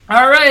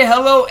All right,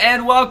 hello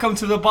and welcome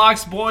to the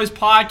Box Boys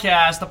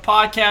podcast, the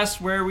podcast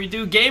where we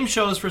do game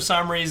shows for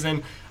some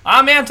reason.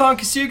 I'm Anton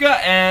Kasuga,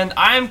 and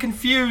I am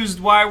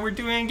confused why we're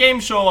doing a game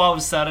show all of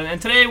a sudden.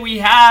 And today we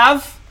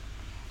have...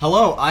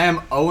 Hello, I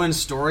am Owen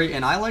Story,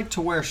 and I like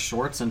to wear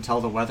shorts until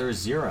the weather is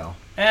 0.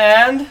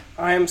 And...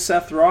 I am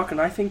Seth Rock,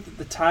 and I think that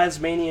the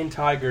Tasmanian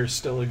tiger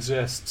still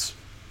exists.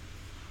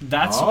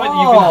 That's what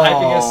you've been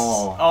hyping us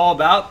all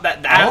about?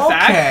 That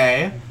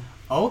fact?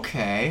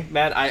 Okay.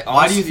 Man,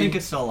 Why do you think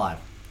it's still alive?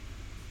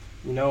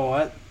 You know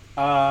what?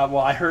 Well,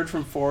 I heard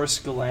from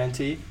Forrest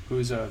Galanti,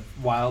 who's a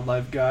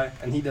wildlife guy,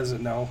 and he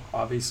doesn't know,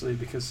 obviously,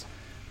 because,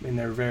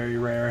 they're very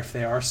rare if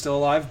they are still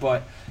alive,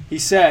 but he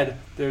said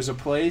there's a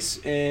place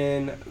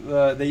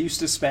they used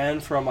to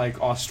span from,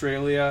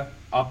 Australia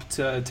up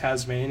to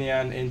Tasmania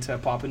and into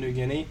Papua New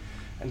Guinea,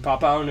 and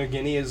Papua New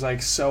Guinea is,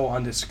 so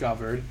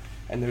undiscovered,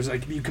 and there's,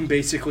 you can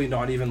basically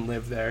not even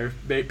live there.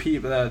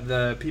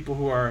 The people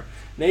who are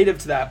native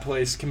to that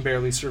place can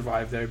barely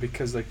survive there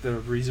because,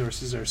 the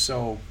resources are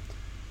so...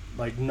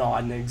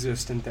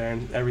 non-existent there,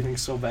 and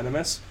everything's so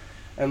venomous,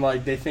 and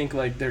they think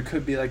there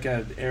could be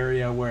an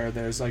area where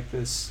there's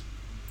this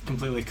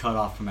Completely cut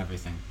off from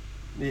everything.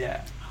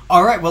 Yeah.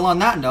 All right. Well, on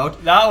that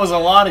note, that was a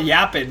lot of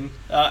yapping.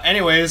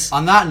 Anyways,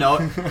 on that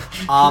note,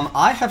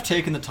 I have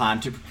taken the time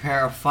to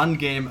prepare a fun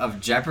game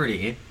of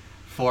Jeopardy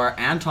for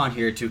Anton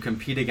here to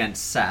compete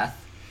against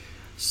Seth.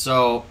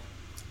 So,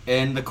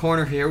 in the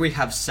corner here, we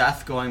have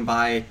Seth going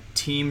by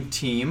Team,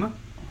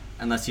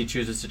 unless he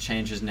chooses to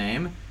change his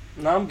name.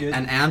 No, I'm good.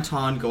 And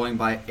Anton going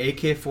by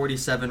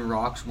AK-47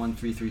 Rocks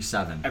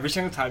 1337. every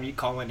single time you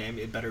call my name,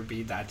 it better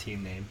be that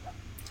team name.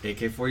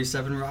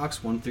 AK-47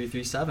 Rocks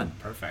 1337.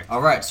 Perfect.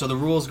 All right, so the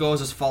rules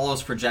goes as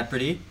follows for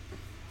Jeopardy.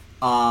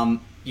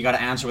 You got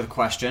to answer with a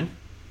question.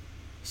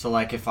 So,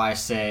 if I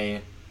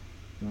say,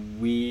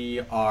 we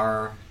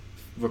are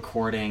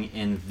recording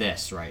in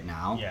this right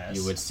now, yes,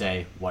 you would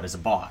say, what is a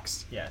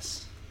box?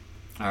 Yes.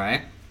 All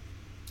right.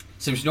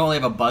 Since you don't only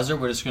have a buzzer,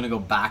 we're just going to go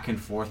back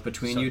and forth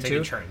between you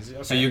two. Turns.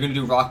 Okay. So you're going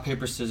to do rock,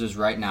 paper, scissors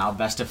right now,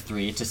 best of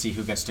 3, to see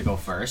who gets to go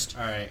first.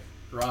 All right.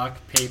 Rock,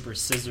 paper,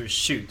 scissors,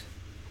 shoot.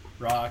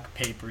 Rock,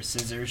 paper,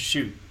 scissors,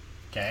 shoot.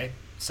 Okay.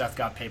 Seth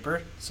got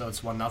paper, so it's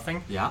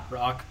 1-0. Yeah.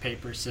 Rock,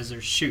 paper,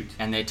 scissors, shoot.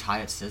 And they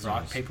tie at scissors.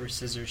 Rock, paper,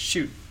 scissors,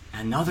 shoot.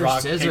 Another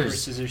Rock, scissors. paper,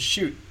 scissors,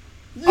 shoot.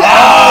 Yes!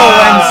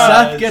 Oh,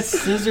 and Seth gets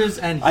scissors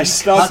and I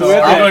stuck with it.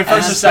 I'm going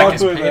first or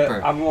second?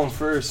 Paper. I'm going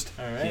first.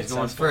 All right. He's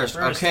going Seth's first.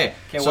 Okay.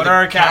 So what are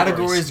our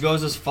categories?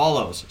 Goes as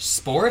follows: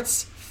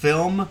 sports,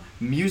 film,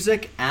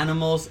 music,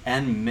 animals,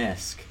 and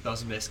misc.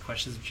 Those missed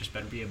questions just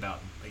better be about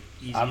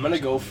easy. I'm going to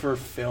go for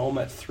film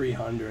at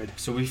 300.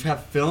 So we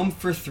have film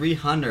for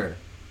 300.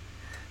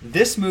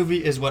 This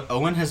movie is what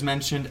Owen has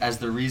mentioned as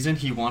the reason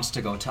he wants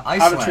to go to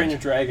Iceland. How to Train Your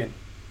Dragon.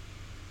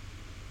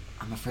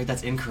 I'm afraid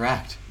that's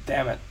incorrect.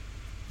 Damn it.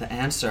 The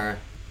answer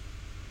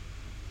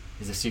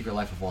is The Secret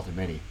Life of Walter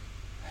Mitty.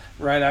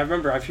 Right, I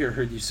remember I've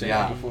heard you say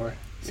that before.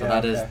 So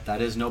yeah,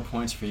 that is no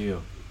points for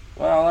you.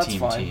 Well, that's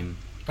fine. Team.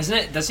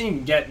 Doesn't he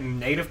get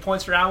negative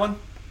points for that one?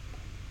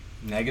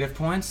 Negative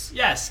points?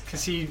 Yes,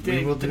 because he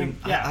didn't.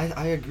 Yeah.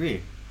 I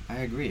agree.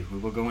 We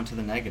will go into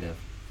the negative.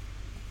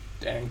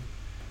 Dang.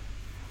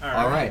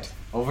 All right.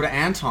 Over to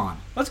Anton.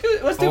 Let's do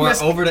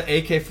Misk. Over to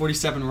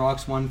AK-47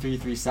 Rocks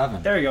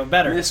 1337. There you go.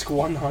 Better. Misk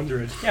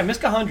 100. Yeah,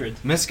 Misk 100.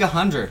 Misk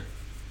 100.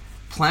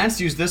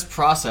 Plants use this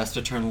process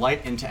to turn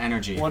light into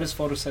energy. What is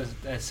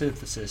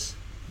photosynthesis?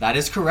 That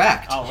is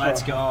correct. Oh,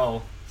 let's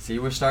go. See,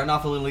 we're starting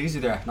off a little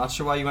easy there. Not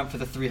sure why you went for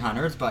the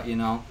 300s, but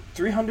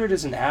 300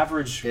 is an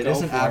average. It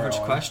is an average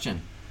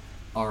question.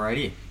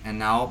 Alrighty, and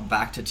now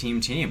back to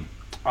Team.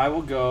 I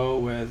will go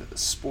with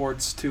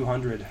sports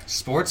 200.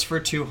 Sports for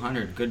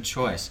 200, good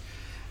choice.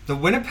 The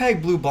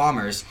Winnipeg Blue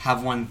Bombers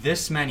have won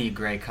this many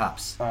Grey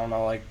Cups. I don't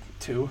know,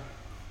 2?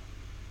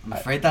 I'm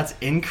afraid that's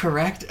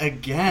incorrect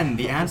again.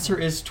 The answer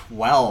is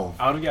 12.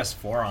 I would have guessed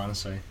 4,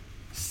 honestly.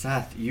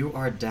 Seth, you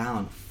are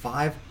down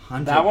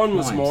 500 That one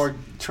points. was more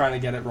trying to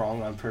get it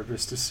wrong on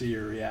purpose to see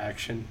your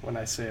reaction when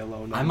I say a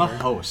low number. I'm a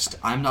host.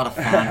 I'm not a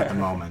fan at the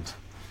moment.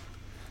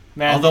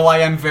 Man. Although I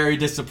am very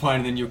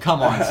disappointed in you.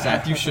 Come on,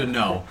 Seth. You should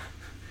know.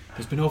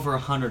 There's been over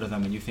 100 of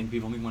them, and you think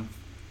we've only won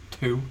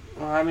 2?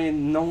 Well,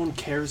 no one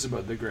cares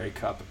about the Grey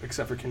Cup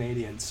except for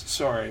Canadians.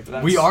 Sorry, but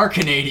that's... We are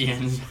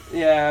Canadians.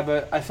 Yeah,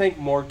 but I think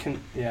more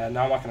Yeah,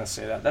 no, I'm not going to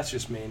say that. That's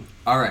just mean.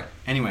 All right.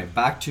 Anyway,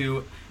 back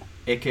to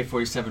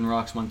AK-47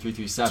 Rocks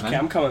 1337. Okay,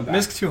 I'm coming back.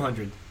 Misk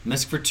 200.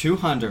 Misk for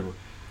 200.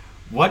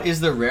 What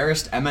is the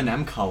rarest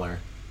M&M color?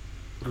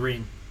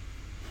 Green.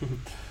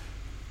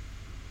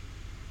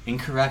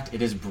 Incorrect.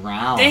 It is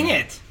brown. Dang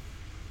it!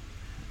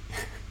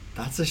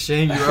 That's a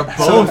shame. You are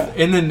both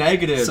in the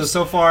negatives.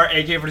 So far,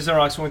 AK-47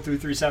 Rocks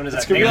 1337 is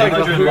It's at going to be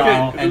negative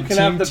 100. who and can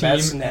have the Team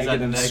best is at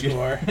negative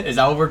score. Is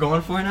that what we're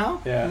going for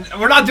now? Yeah.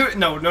 We're not doing...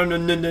 No.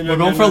 We're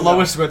going for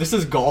lowest score. This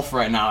is golf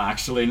right now,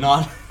 actually,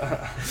 not...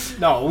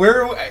 No,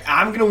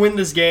 I'm going to win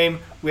this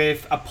game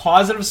with a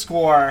positive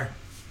score.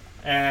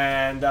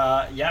 And,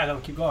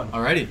 keep going.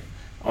 Alrighty.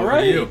 All Over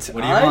right, to you. What do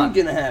you I'm want?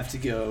 gonna have to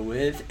go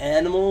with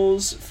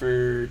animals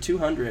for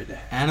 200.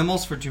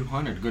 Animals for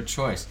 200. Good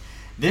choice.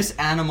 This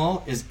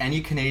animal is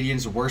any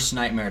Canadian's worst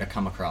nightmare to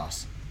come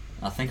across.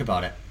 Now think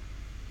about it.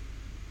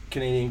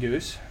 Canadian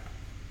goose.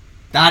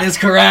 That is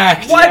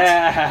correct. What?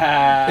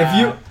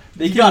 Yeah.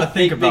 If you gotta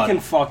think about they it. can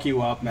fuck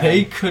you up, man.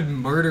 They could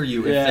murder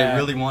you if Yeah. they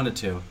really wanted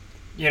to.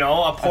 You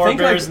know, a polar think,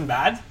 bear like- isn't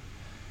bad.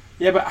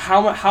 Yeah, but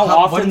how what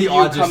often are do the you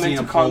odds of come seeing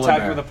into a polar contact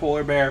bear? with a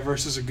polar bear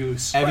versus a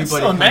goose? Everybody Still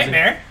a comes in-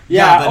 nightmare.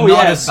 Yeah, but oh,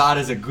 not yes. as bad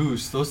as a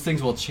goose. Those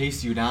things will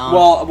chase you down.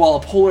 Well, a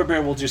polar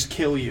bear will just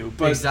kill you.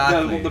 But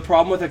Exactly. the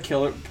problem with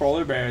a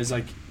polar bear is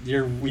like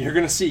you're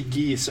gonna see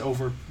geese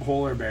over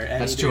polar bear. Any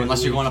That's day true, of the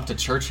unless you're week. going up to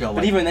Churchill.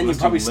 But like, even then, you unless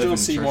probably live still in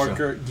see more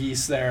Churchill.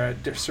 geese there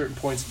at certain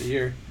points of the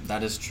year.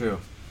 That is true.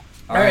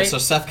 All All right, right. so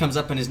Seth comes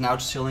up and is now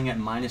chilling at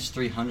minus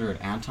 300.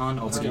 Anton,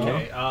 over to you.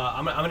 Okay,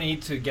 I'm gonna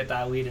need to get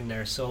that lead in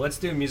there. So let's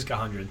do music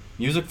 100.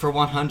 Music for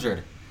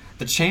 100.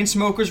 The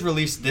Chainsmokers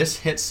released this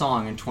hit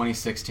song in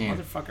 2016.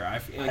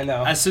 Motherfucker, I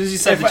know. As soon as you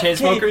said the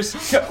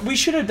Chainsmokers, Okay, we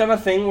should have done a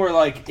thing where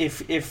like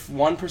if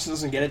one person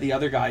doesn't get it, the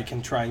other guy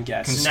can try and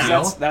guess. Can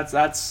 'Cause steal?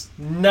 that's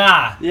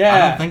nah, yeah.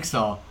 I don't think so.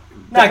 nah,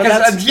 but because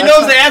that's- he that's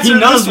knows not- the answer He to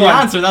knows this the one.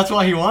 answer, that's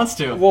why he wants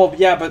to. Well,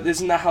 yeah, but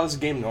isn't that how this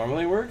game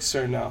normally works,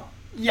 or no?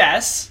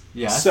 Yes.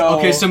 Yes. So-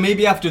 Okay, so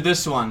maybe after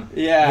this one,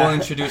 Yeah. we'll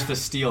introduce the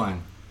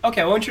stealing.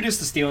 Okay, we'll introduce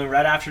the stealing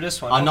right after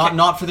this one. Okay.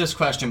 Not for this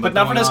question, but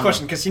not for going this on.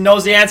 question because he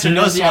knows the answer. He to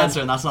knows this the one.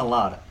 answer, and that's not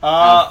allowed.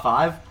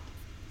 5,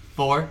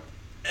 4,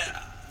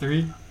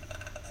 3,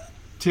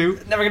 2,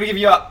 Never gonna give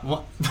you up.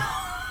 1.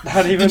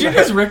 Not even. Did you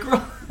just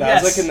rickroll? That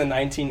Yes. was like in the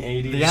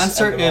 1980s. The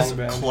answer at the is wrong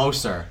band.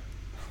 closer.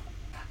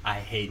 I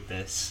hate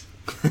this.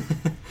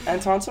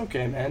 Anton's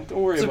okay, man.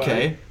 Don't worry It's about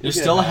okay. it. You're You'll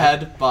get still it back.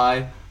 ahead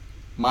by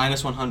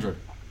minus 100.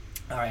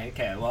 All right.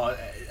 Okay. Well,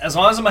 as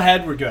long as I'm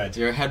ahead, we're good.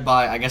 You're ahead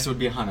by, I guess it would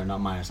be 100, not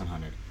minus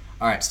 100.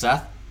 All right,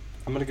 Seth.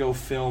 I'm gonna go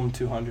film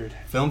 200.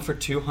 Film for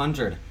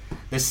 200.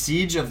 The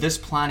siege of this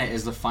planet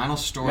is the final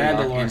story arc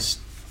Mandalore.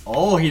 in...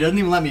 Oh, he doesn't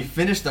even let me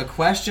finish the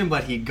question,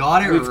 but he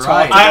got it We've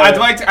right.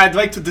 talked I'd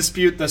like to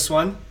dispute this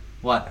one.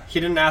 What? He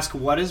didn't ask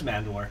what is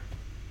Mandalore.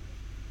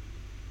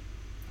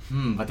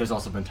 But there's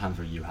also been times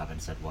where you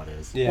haven't said what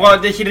is. Yeah. Well,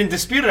 he didn't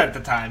dispute it at the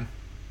time.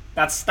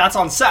 That's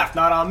on Seth,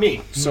 not on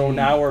me. So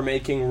now we're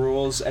making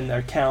rules, and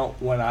they count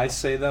when I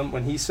say them,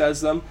 when he says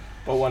them.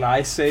 But when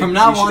I say From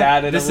now we should add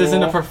on, in this a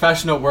isn't a rule-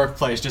 professional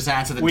workplace. Just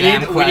answer the We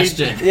damn need- we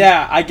question.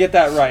 Yeah, I get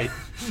that right.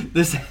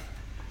 This.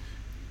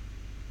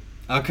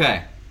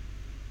 Okay.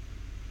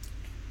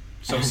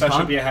 So Seth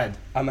should be ahead.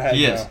 I'm ahead.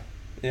 He now. is.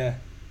 Yeah.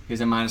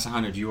 He's at minus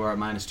 100. You are at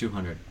minus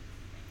 200.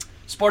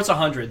 Sports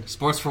 100.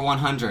 Sports for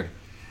 100.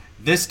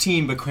 This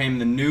team became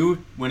the new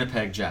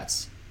Winnipeg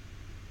Jets.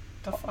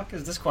 What the fuck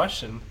is this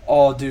question?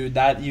 Oh, dude,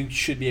 that you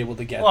should be able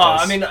to get. Well,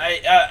 this. I mean,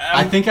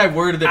 I think I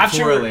worded it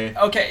poorly.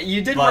 Okay,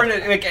 you did but- word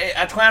it like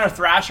Atlanta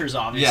Thrashers,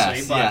 obviously.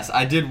 Yes, but, yes,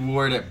 I did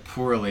word it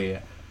poorly.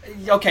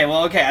 Okay,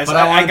 well, okay. But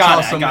I wanted to got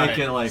also it. I got make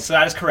it. it like- So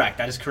that is correct.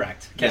 That is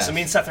correct. Okay, Yes. so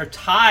me and Seth are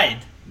tied.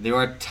 They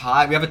were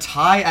tied. We have a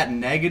tie at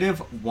negative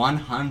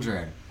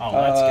 100. Oh,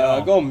 let's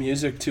go. Go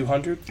music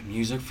 200.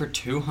 Music for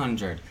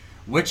 200.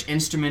 Which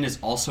instrument is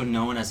also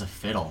known as a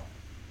fiddle?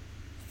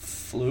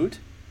 Flute.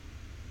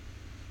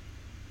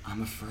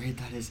 I'm afraid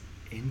that is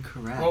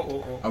incorrect. Whoa, whoa,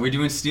 whoa. Are we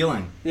doing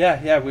stealing?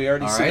 Yeah, we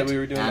already All said right, that we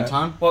were doing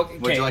Anton. Well,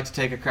 Would okay. you like to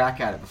take a crack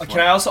at it? Before? Can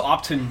I also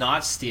opt to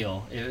not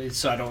steal,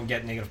 so I don't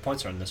get negative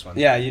points on this one?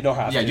 that. Yeah, you don't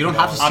have Yeah, to. you don't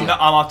have to steal.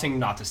 I'm opting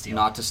not to steal.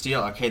 Not to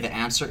steal. Okay, the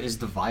answer is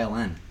the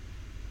violin.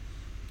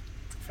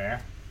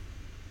 Fair.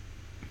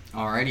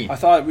 Alrighty. I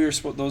thought we were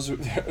supposed. Those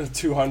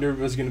 200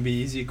 was going to be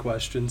easy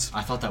questions.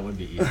 I thought that would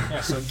be easy.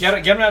 Yeah, so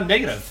get him out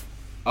negative.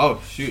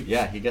 Oh shoot!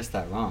 Yeah, he gets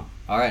that wrong.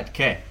 All right.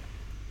 Okay.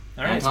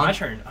 All right, it's Anton? my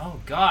turn. Oh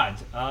God.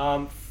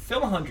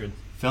 Film 100.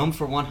 Film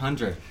for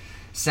 100.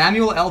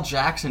 Samuel L.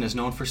 Jackson is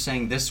known for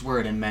saying this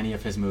word in many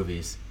of his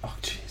movies. Oh,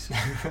 jeez.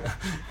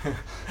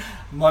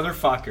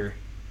 Motherfucker.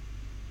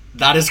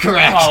 That is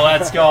correct. Oh,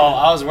 let's go.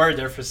 I was worried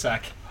there for a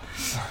sec.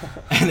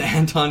 And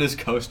Anton is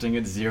coasting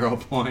at 0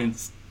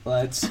 points.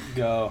 Let's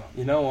go.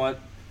 You know what?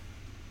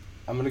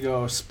 I'm going to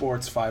go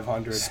sports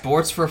 500.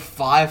 Sports for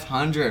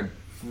 500,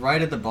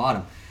 right at the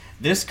bottom.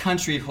 This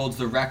country holds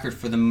the record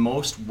for the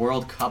most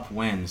World Cup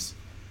wins.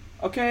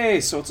 Okay,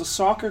 so it's a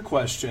soccer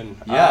question.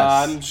 Yes.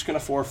 I'm just going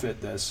to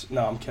forfeit this.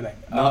 No, I'm kidding.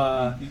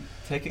 No,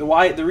 take it.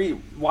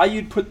 Why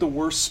you'd put the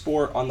worst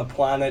sport on the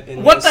planet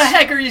in What this? the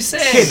heck are you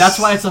saying? Okay, that's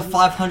why it's a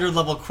 500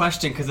 level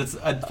question, because it's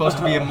supposed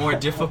to be a more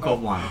difficult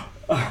one.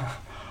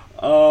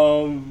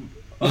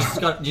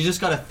 You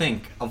just got to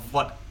think of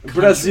what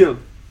country. Brazil.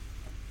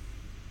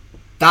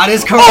 That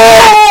is correct.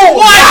 Oh,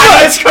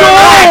 That is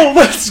correct.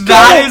 Let's go!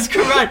 That is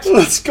correct.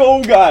 Let's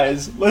go,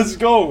 guys. Let's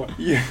go.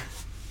 Yeah.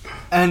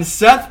 And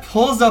Seth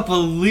pulls up a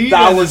lead.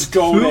 That and was is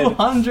goated.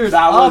 200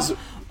 That up was-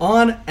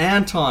 on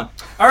Anton.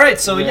 All right,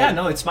 so Yeah. yeah,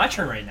 no, it's my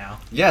turn right now.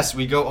 Yes,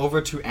 we go over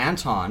to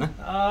Anton.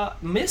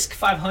 Misk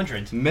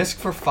 500. Misk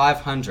for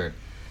 500.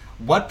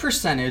 What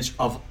percentage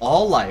of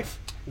all life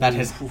that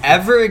has Ooh.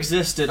 ever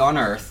existed on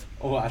Earth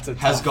Oh, that's a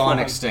has tough gone one.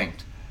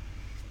 extinct?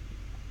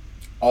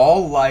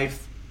 All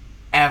life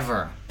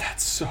ever.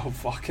 That's so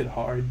fucking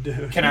hard,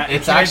 dude. Can I?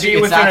 It's can actually- I be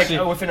it's within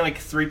actually- within like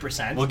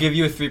 3%? We'll give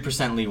you a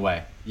 3%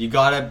 leeway. You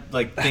gotta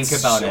think That's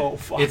about so it.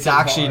 fucking It's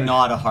actually hard.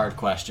 not a hard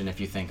question if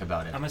you think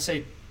about it. I'm gonna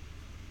say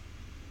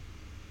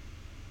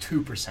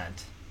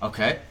 2%.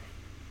 Okay,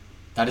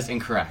 that is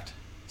incorrect.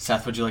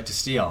 Seth, would you like to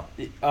steal?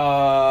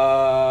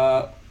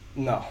 No.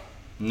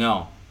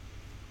 No.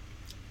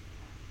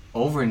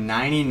 Over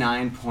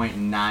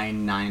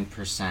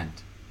 99.99%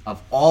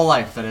 of all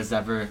life that has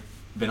ever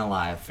been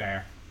alive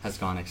Fair. has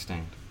gone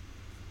extinct.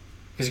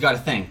 Because you got to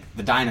think,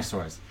 the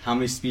dinosaurs, how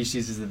many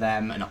species is of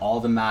them, and all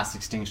the mass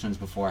extinctions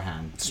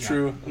beforehand. It's Yeah.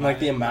 true. And like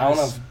the amount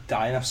Minus- of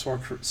dinosaur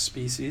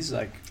species,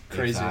 like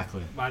crazy.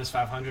 Exactly. Minus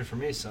 500 for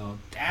me, so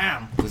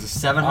damn. There's a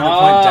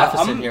 700-point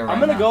deficit I'm here right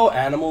gonna now. go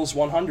animals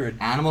 100.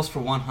 Animals for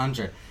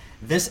 100.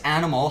 This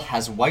animal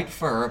has white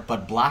fur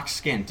but black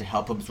skin to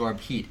help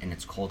absorb heat in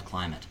its cold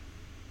climate.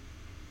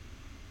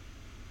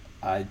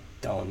 I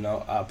don't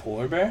know.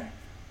 Polar bear?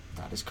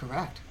 That is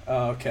correct.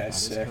 Oh, okay, That is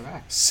sick.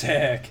 correct.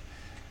 Sick.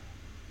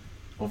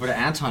 Over to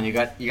Anton. You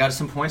got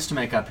some points to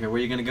make up here. Where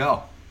are you gonna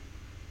go?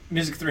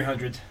 Music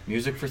 300.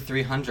 Music for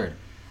 300.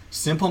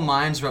 Simple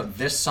Minds wrote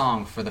this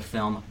song for the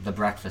film The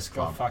Breakfast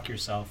Go Club. fuck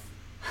yourself.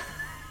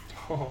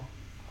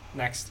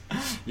 Next.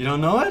 You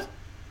don't know it?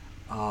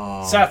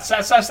 Oh. Seth.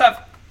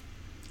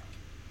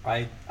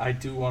 I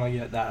do want to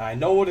get that. I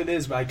know what it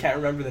is, but I can't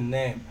remember the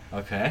name.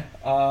 Okay.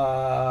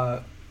 Uh,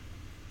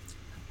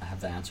 I have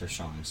the answer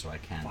showing, so I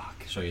can't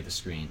Fuck. show you the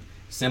screen.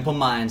 Simple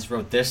Minds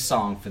wrote this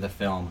song for the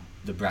film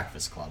The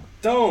Breakfast Club.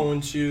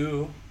 don't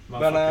you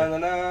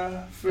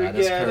Motherfucker. forget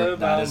That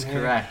about is me.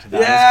 correct.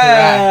 That is correct.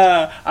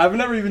 Yeah, I've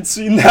never even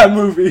seen that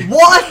movie.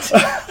 What?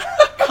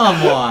 Come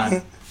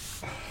on.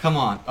 Come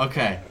on.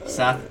 Okay,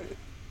 Seth,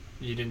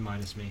 You didn't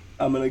minus me.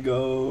 I'm gonna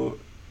go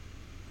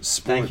sports.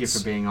 thank you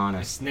for being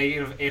honest. It's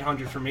negative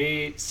 800 for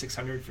me,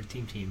 600 for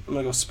team. I'm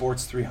gonna go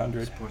sports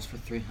 300. Sports for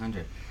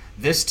 300.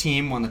 This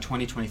team won the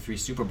 2023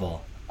 Super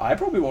Bowl. I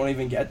probably won't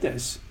even get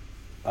this.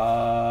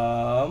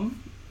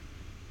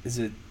 Is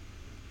it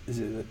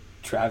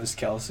Travis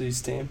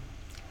Kelce's team?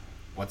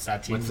 What's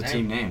that team's What's the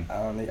name? team name? I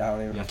don't You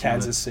even. have to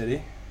Kansas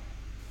City.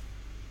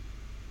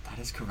 That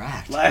is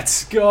correct.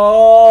 Let's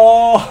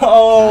go!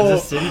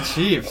 Kansas City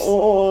Chiefs.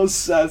 Oh,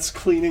 Seth's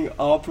cleaning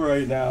up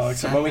right now.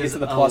 Except Seth when we get is to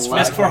the plus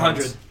 11. Misk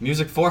 400.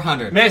 Music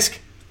 400. Misk.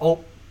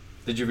 Oh,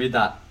 did you read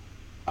that?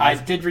 I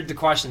did read the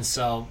question,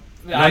 so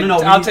No,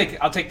 I'll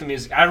take the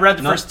music. I read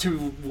the No. first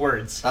two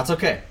words. That's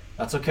okay.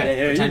 That's okay.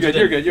 Yeah, you're Pretend good. you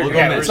You're did. good. You're We'll good.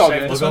 go Okay, miss. It's all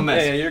good. We'll It's go all-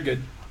 miss. Yeah, you're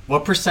good.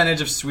 What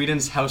percentage of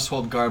Sweden's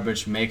household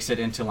garbage makes it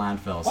into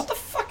landfills? What the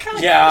fuck kind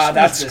of Yeah, question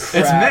that's is this?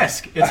 It's crap.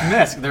 Misk. It's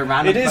Misk. They're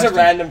random. It is questions. a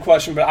random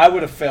question, but I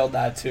would have failed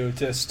that too.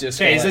 Just Okay, is to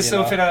this let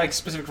still you fit know. a like,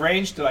 specific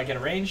range? Do I get a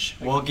range?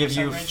 Like, We'll give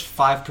you percent range?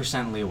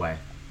 5% leeway.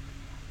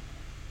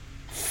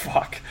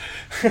 Fuck.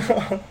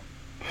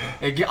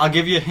 I'll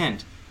give you a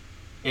hint.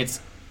 It's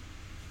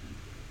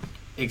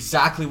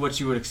exactly what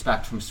you would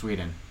expect from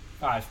Sweden.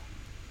 5.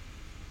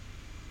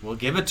 We'll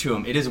give it to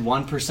him. It is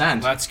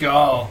 1%. Let's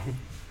go.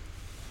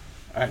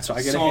 All right, so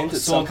I get a hint.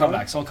 It's Soul some kind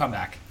comeback. Soul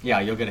comeback. Yeah,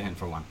 you'll get a hint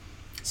for one.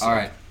 So- All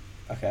right,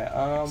 Okay.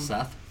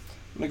 Seth.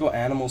 I'm gonna go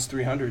animals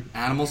 300.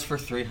 Animals for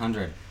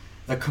 300.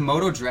 The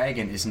Komodo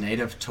dragon is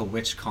native to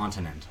which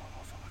continent?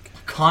 Oh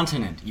fuck.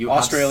 Continent. You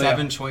Australia. have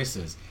 7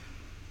 choices.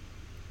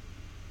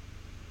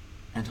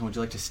 Anton, would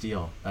you like to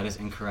steal? That is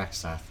incorrect,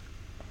 Seth.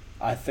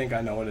 I think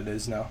I know what it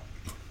is now.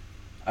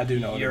 I do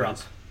know what Europe. it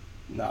is.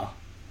 No.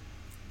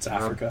 It's You're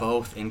Africa.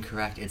 both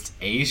incorrect. It's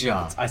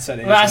Asia. I said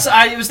Asia. Well,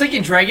 I was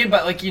thinking dragon,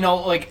 but like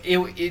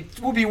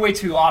it would be way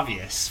too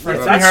obvious for a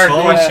You're 300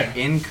 both question.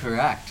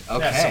 incorrect.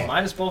 Okay. Yeah, so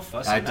minus both of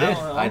us. I so did.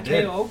 now- I okay,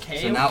 did.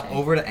 Okay. So now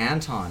over to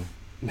Anton,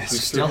 Misk who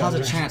still has a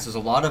 300. chance. There's a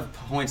lot of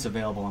points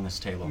available on this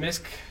table.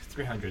 Misk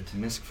 300.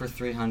 Misk for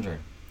 300.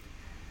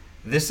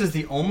 This is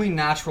the only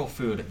natural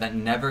food that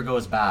never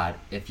goes bad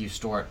if you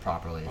store it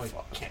properly.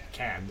 Oh,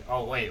 canned.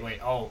 Oh wait.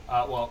 Oh,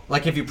 well,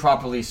 Like if you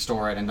properly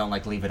store it and don't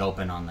like leave it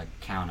open on the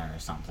counter or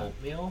something.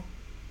 oatmeal.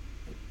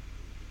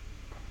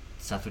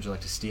 Seth, would you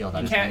like to steal? That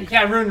You is can't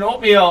incorrect. ruin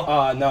oatmeal.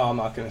 No, I'm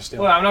not gonna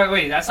steal. Well, I'm not.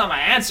 Wait, that's not my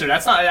answer.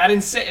 That's not. I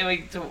didn't say.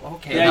 Like,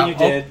 okay. Yeah, now- you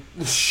did.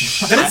 Did it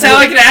sound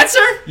like an answer?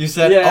 You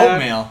said Yeah.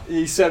 oatmeal.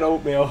 You said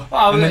oatmeal.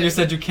 Oh, And then you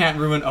said you can't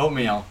ruin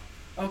oatmeal.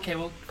 okay.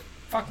 Well,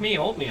 fuck me,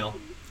 oatmeal.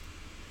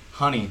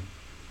 Honey.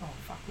 Oh,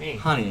 fuck me.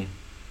 Honey.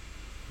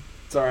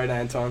 It's all right,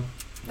 Anton.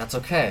 That's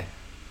okay.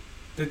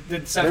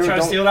 Did Seth There, try to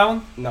don't- steal that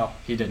one? No,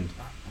 He didn't.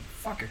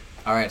 Fucker.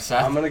 All right,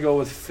 Seth. I'm gonna go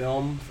with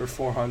film for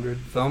 400.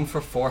 Film for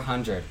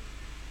 400.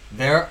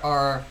 There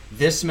are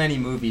this many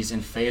movies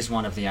in Phase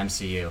 1 of the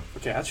MCU.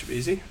 Okay, that should be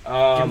easy.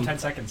 Give him 10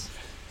 seconds.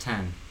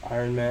 10,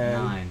 Iron Man,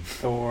 9.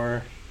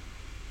 Thor,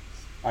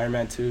 Iron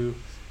Man 2,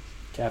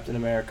 Captain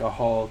America,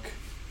 Hulk.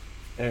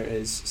 There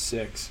is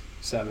 6,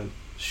 7.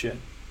 Shit.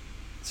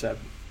 7.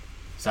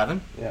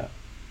 7? Yeah.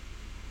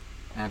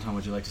 Anton,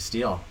 would you like to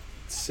steal?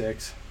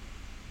 6.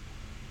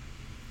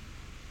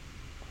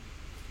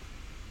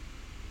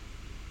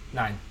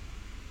 9.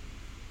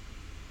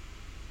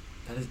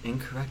 That is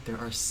incorrect. There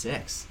are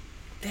 6.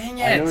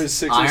 Dang I know it. it's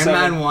 6 or Iron 7.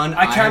 Man 1, I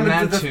Iron counted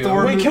Man the 2.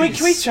 Thor Wait, can we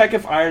movies. check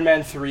if Iron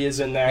Man 3 is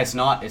in there? It's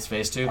not. It's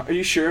Phase 2. Are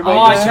you sure Oh, about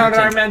I that? counted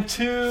Iron Man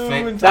 2. Fa-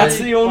 and That's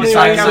 3. the only Oh,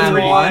 sorry, Iron Man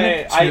reason 1,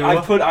 why 2.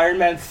 I put Iron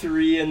Man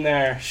 3 in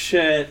there.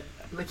 Shit.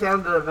 I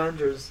counted the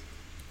Avengers.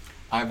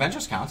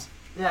 Avengers counts.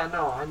 Yeah,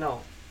 no, I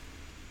know.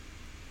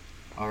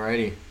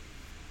 Alrighty.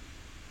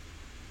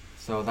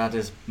 So that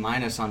is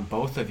minus on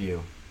both of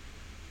you.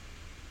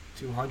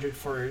 200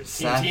 for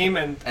Seth, team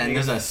and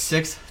there's a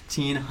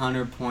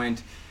 1,600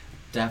 point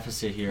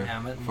deficit here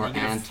yeah, but for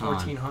negative Anton.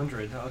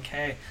 1,400.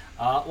 Okay.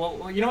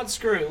 Well, you know what?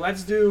 Screw it.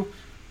 Let's do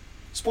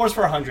sports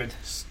for 100.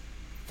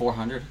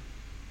 400.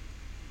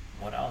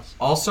 What else?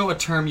 Also a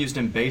term used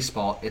in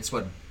baseball. It's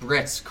what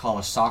Brits call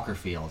a soccer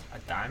field. A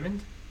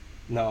diamond?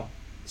 No.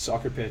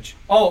 Soccer pitch.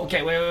 Oh,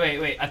 okay.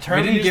 Wait. A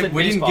term We used in didn't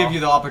baseball. give you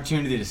the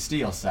opportunity to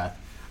steal, Seth.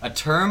 A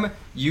term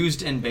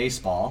used in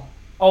baseball.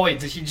 Oh wait,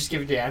 did he just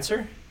give you the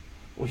answer?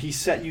 Well, he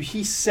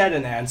said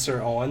an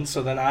answer, Owen,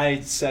 so then I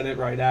said it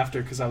right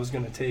after because I was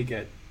going to take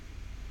it.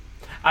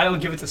 I will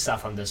give it to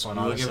Seth on this one.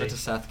 We'll Honestly, give it to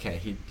Seth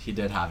K. He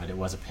did have it. It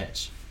was a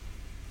pitch.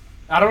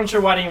 I'm not sure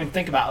why I didn't even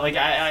think about it. Like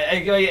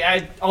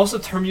I also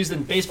term used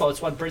in baseball.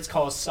 It's what Brits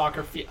call a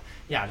soccer field.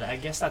 Yeah, I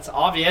guess that's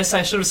obvious.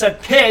 I should have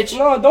said pitch.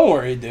 No, don't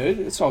worry, dude.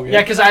 It's all good.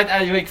 Yeah, because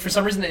I like for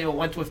some reason they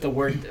went with the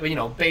word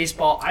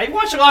baseball. I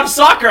watch a lot of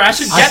soccer. I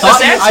should get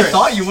this answer. I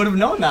thought you would have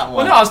known that one.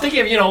 Well, no, I was thinking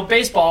of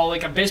baseball,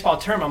 like a baseball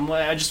term.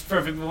 I just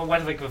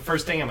went like the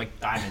first thing. I'm like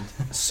diamond.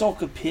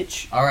 Soccer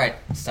pitch. All right,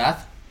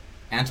 Seth.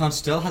 Anton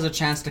still has a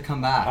chance to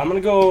come back. I'm going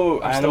to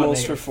go I'm still animals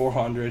for negative.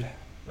 400.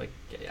 Like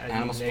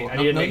Animals I for-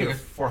 need a no, negative you're-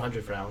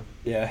 400 for that one.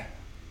 Yeah.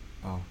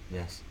 Oh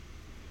yes.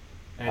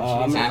 And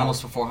I'm she's-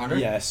 Animals for 400.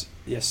 Yes,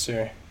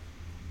 sir.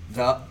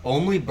 The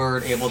only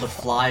bird able to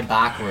fly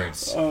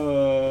backwards.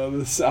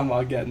 I'm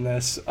not getting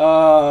this.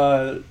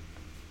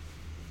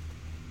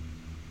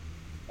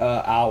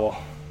 Owl.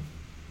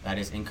 That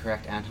is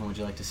incorrect. Anton, would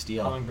you like to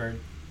steal? hummingbird.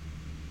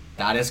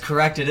 That is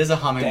correct. It is a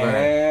hummingbird.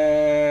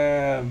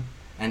 Damn.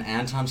 And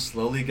Anton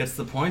slowly gets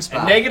the points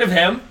back. And negative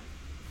him.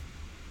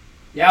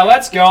 Yeah,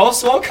 let's go.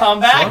 Slow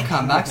comeback. Slow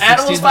comeback,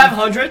 Animals 1600.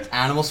 500.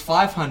 Animals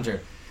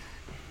 500.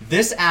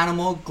 This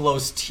animal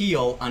glows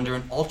teal under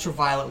an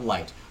ultraviolet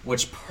light,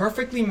 which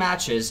perfectly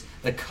matches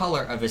the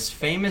color of his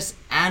famous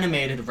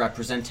animated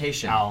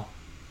representation. Owl.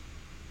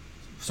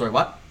 Sorry,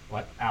 what?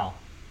 What? Owl.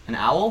 An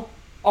owl?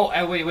 Oh,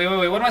 wait. What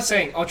am I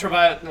saying?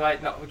 Ultraviolet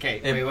light. No,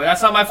 okay. If- Wait.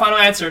 That's not my final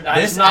answer. That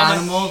This is not my-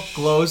 animal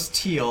glows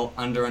teal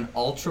under an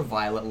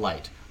ultraviolet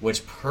light,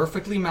 which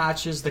perfectly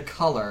matches the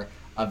color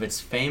of its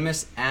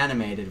famous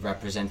animated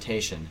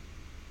representation.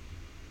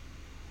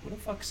 What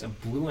the fuck is a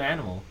blue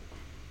animal?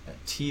 A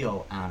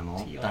teal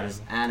animal Teal that is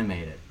animal.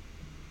 animated.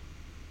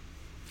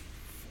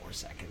 4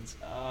 seconds.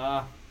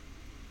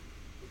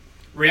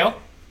 Real?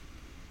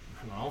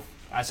 I don't know.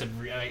 I said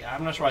real.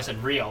 I'm not sure why I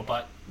said real,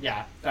 but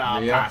yeah.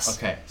 Real? Pass.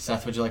 Okay,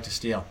 Seth, would you like to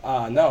steal?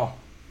 No.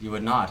 You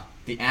would not.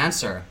 The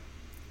answer,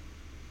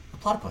 a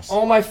platypus.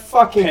 Oh my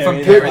fucking From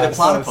God. Perry the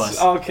Platypus.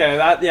 Okay,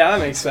 that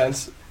makes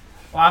sense.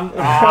 Well,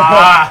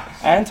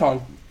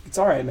 Anton, it's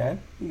alright, man.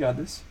 You got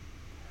this.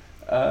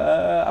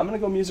 I'm gonna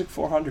go music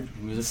 400.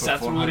 Music for Seth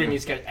 400. really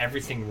needs to get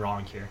everything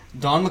wrong here.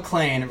 Don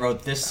McLean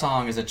wrote this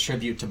song as a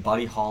tribute to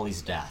Buddy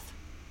Holly's death.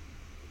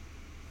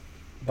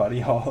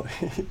 Buddy Holly.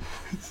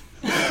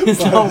 It's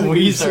not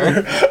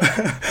Weezer.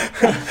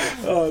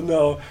 Oh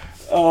no.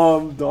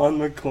 Don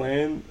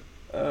McLean.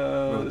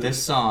 Wrote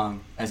this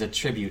song as a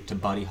tribute to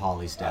Buddy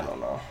Holly's I death.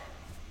 don't know.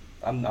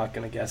 I'm not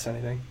gonna guess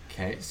anything.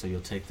 Okay, so you'll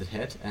take the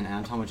hit. And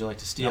Anton, would you like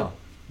to steal?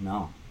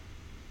 No.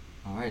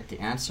 All right, the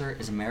answer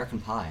is American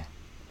Pie.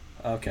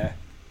 Okay.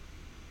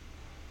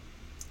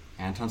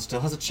 Anton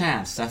still has a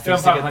chance. Seth Film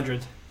needs to get-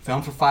 500.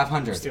 Film for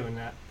 500. Just doing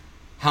that.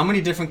 How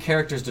many different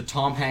characters did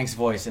Tom Hanks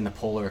voice in The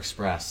Polar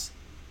Express?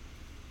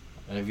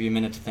 I'll give you a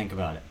minute to think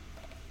about it.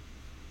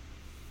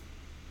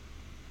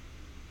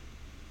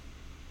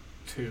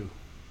 2.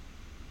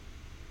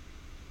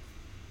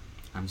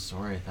 I'm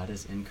sorry, that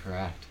is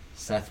incorrect.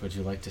 Seth, would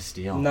you like to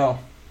steal? No.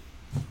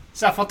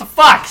 Seth, what the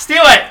fuck?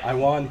 Steal it! I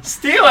won.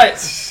 Steal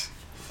it!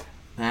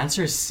 The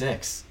answer is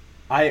 6.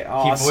 I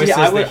voices see.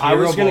 I the was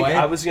hero gonna. boy,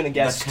 I was gonna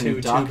guess the 2 too,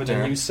 but then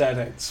conductor, you said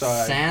it. So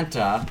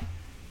Santa,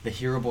 the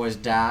hero boy's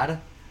dad,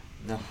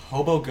 the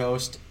hobo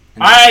ghost.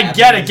 And the I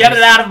get it. Get it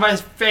Ebenezer- out of my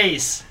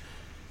face.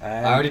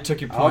 I already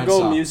took your I'll points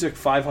go off. music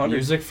 500.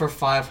 Music for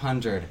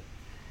 500.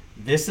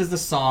 This is the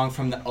song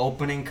from the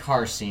opening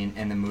car scene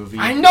in the movie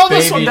I know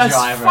this one. Baby That's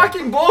Driver.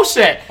 fucking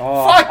bullshit.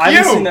 Oh, Fuck I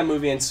haven't seen you. that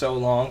movie in so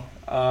long.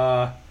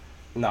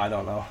 No, I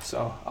don't know.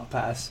 So I'll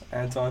pass.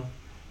 Anton.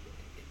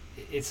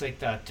 It's like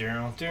that.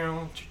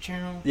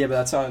 Yeah, but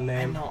that's not a I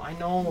name. know.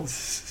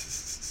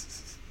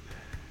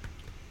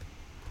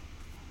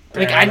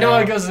 Like I know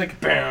it goes like.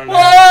 Whoa!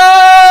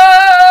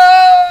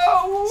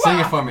 Sing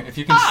it for me, if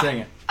you can sing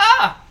it.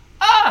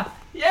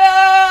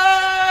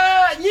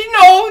 Yeah, you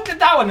know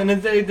that one, and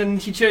then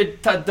he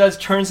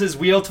turns his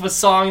wheel to a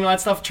song and all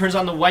that stuff. Turns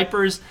on the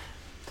wipers.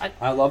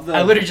 I love the.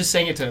 I literally just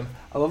sang it to him.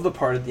 I love the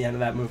part at the end of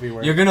that movie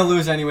where You're gonna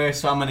lose anyway,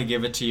 so I'm gonna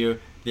give it to you.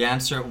 The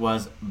answer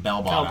was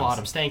Bell Bottoms. Bell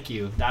Bottoms, thank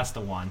you. That's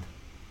the one.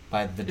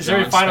 By the Is there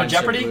a John Final Spencer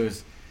Jeopardy?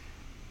 Blues.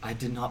 I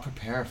did not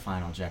prepare a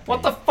Final Jeopardy.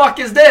 What the fuck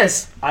is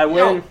this? I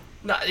win.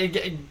 No,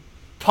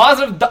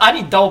 positive. I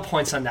need double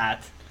points on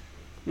that.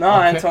 No,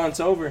 Okay. Anton, it's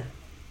over.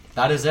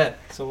 That is it.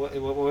 So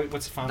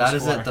what's the final That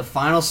is score? it. The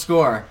final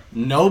score.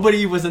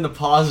 Nobody was in the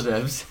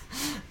positives.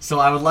 So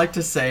I would like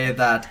to say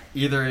that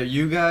either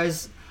you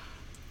guys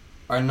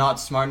are not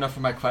smart enough for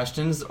my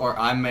questions, or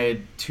I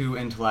made too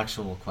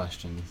intellectual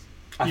questions.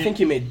 I think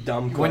you made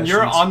dumb questions. When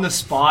you're on the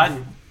spot,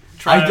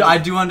 I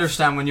do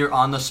understand when you're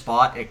on the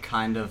spot, it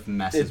kind of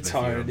messes It's with you.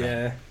 hard, a bit.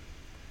 yeah.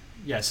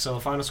 Yes. So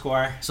final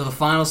score. So the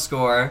final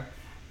score,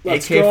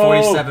 Let's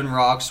AK-47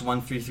 Rocks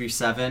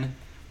 1337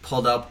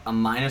 pulled up a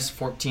minus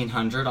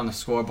 1400 on the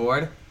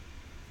scoreboard,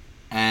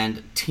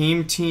 and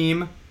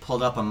Team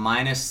pulled up a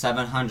minus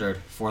 700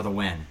 for the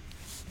win.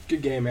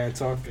 Good game,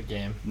 Anton. Good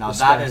game. Now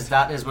Respect.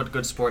 that is what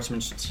good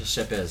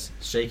sportsmanship is,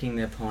 shaking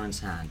the opponent's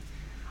hand.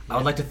 I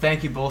would like to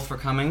thank you both for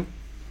coming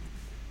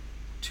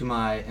to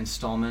my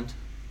installment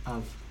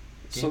of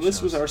So game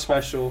this was shows. our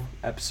special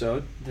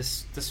episode.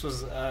 This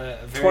was a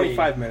very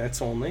 25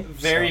 minutes only.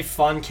 very so.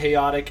 fun,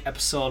 chaotic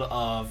episode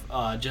of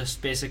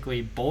just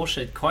basically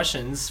bullshit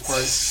questions for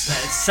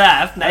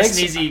Seth. Nice and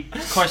think easy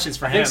questions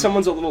for I him. think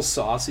someone's a little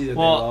saucy that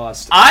well, they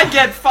lost. I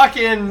get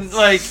fucking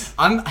like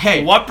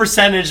Hey, what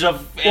percentage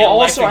of Well,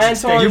 also, life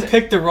Anton- you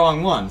picked the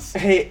wrong ones.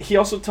 Hey, he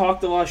also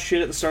talked a lot of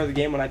shit at the start of the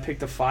game when I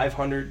picked a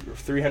 $500 or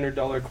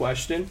 $300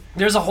 question.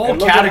 There's a whole And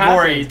look what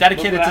category happened.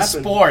 dedicated Look to what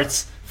happened.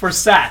 sports for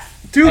Seth.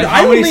 Dude, And I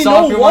how many only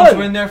soccer know ones one.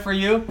 were in there for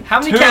you? How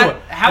many Two. And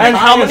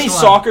how many minus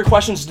one. soccer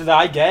questions did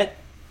I get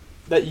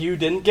that you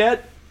didn't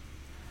get?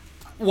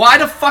 Why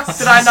the fuck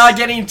did I not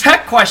get any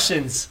tech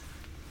questions?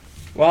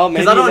 Well,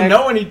 maybe Because I don't next-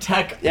 know any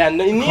tech. Yeah,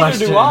 neither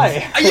questions. do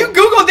I. You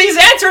Googled these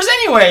answers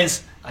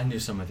anyways. I knew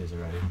some of these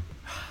already.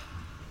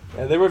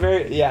 Yeah, they were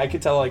very. Yeah, I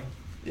could tell. Like,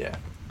 yeah.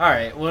 All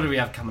right, what do we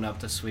have coming up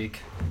this week?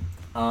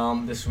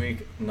 This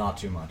week, not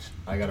too much.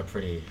 I got a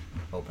pretty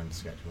open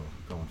schedule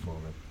going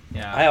forward.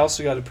 Yeah, I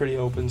also got a pretty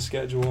open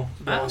schedule.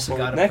 I going also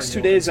forward. got a Next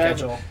pretty 2 days. open I have.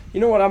 schedule. You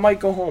know what? I might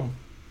go home.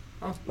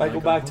 Oh, Might go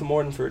back to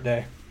Morden for a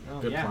day. Oh,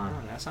 Good yeah, plan.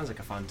 no, that sounds like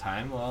a fun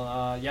time.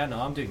 Well, yeah, no,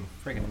 I'm doing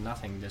friggin'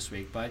 nothing this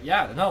week. But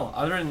yeah, no,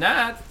 other than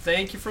that,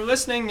 thank you for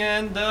listening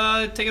and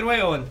take it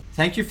away, Owen.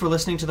 Thank you for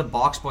listening to the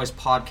Box Boys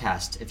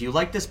podcast. If you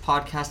like this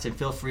podcast, then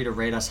feel free to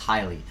rate us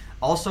highly.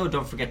 Also,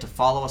 don't forget to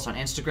follow us on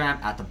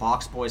Instagram at the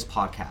Box Boys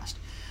podcast.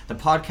 The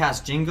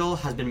podcast jingle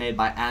has been made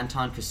by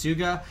Anton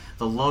Kasuga,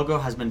 the logo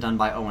has been done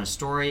by Owen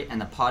Story,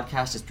 and the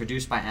podcast is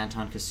produced by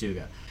Anton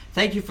Kasuga.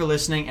 Thank you for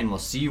listening, and we'll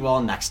see you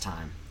all next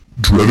time.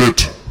 Dread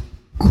it,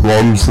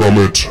 run from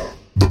it,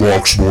 the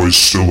Box Boys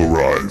still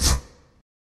arrive.